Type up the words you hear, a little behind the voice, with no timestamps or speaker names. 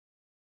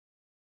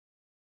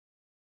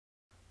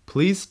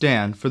Please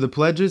stand for the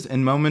pledges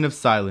and moment of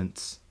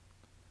silence.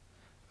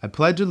 I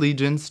pledge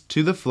allegiance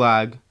to the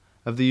flag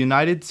of the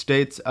United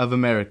States of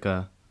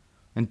America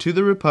and to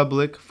the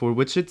republic for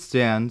which it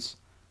stands,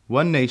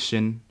 one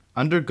nation,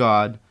 under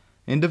God,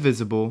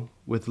 indivisible,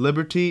 with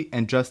liberty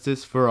and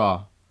justice for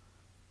all.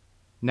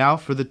 Now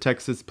for the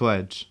Texas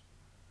Pledge.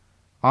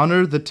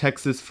 Honor the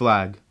Texas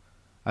flag.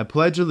 I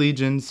pledge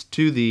allegiance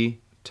to thee,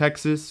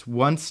 Texas,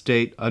 one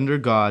state under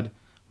God,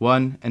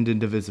 one and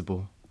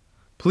indivisible.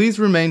 Please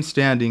remain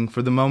standing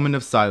for the moment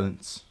of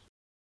silence.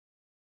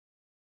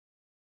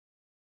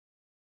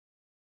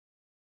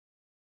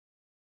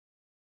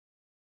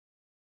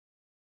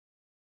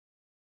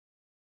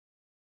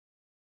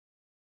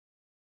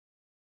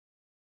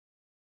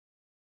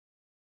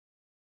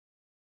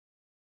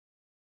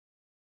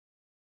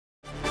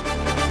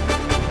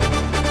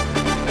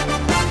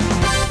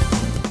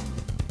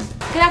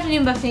 Good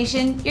afternoon, Buff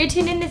Nation. You're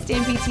tuned in to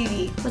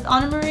StampedeTV with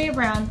Anna Maria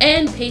Brown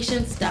and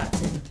Patience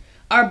Dotson.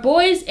 Our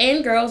boys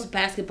and girls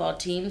basketball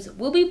teams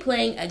will be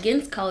playing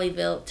against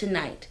Colleyville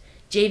tonight.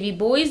 JV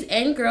boys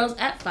and girls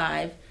at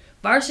 5,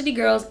 varsity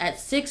girls at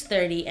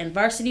 6:30, and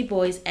varsity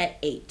boys at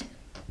 8.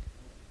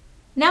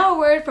 Now a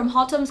word from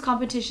Haltom's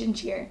competition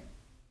cheer.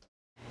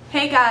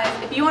 Hey guys,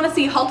 if you want to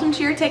see Haltom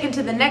cheer taken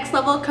to the next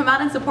level, come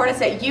out and support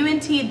us at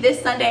UNT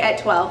this Sunday at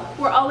 12.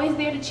 We're always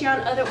there to cheer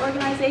on other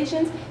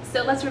organizations,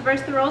 so let's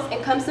reverse the roles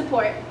and come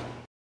support.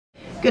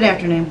 Good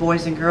afternoon,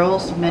 boys and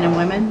girls, men and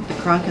women, the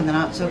crunk and the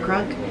not so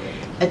crunk.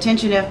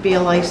 Attention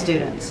FBLA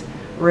students.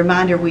 A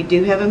reminder, we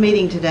do have a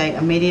meeting today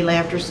immediately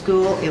after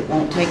school. It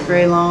won't take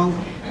very long,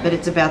 but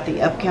it's about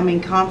the upcoming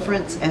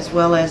conference as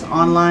well as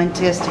online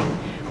testing,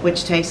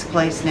 which takes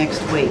place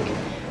next week.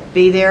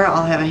 Be there.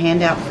 I'll have a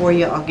handout for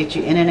you. I'll get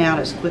you in and out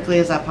as quickly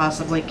as I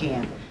possibly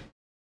can.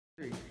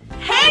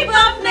 Hey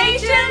Buff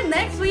Nation!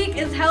 Next week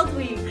is Health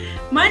Week.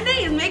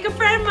 Monday is Make a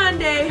Friend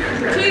Monday.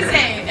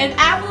 Tuesday, an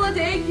apple a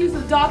day keeps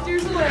the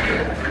doctors away.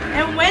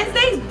 And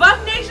Wednesday's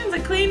Buff Nation's a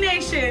Clean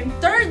Nation.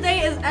 Thursday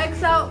is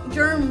X Out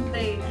Germ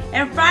Day.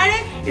 And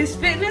Friday is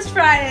Fitness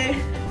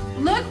Friday.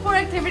 Look for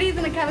activities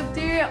in the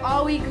cafeteria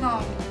all week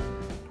long.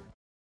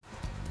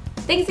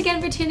 Thanks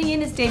again for tuning in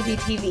to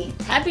StampedeTV.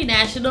 Happy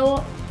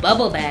National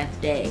Bubble Bath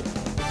Day.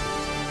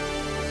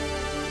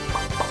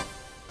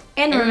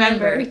 And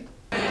remember,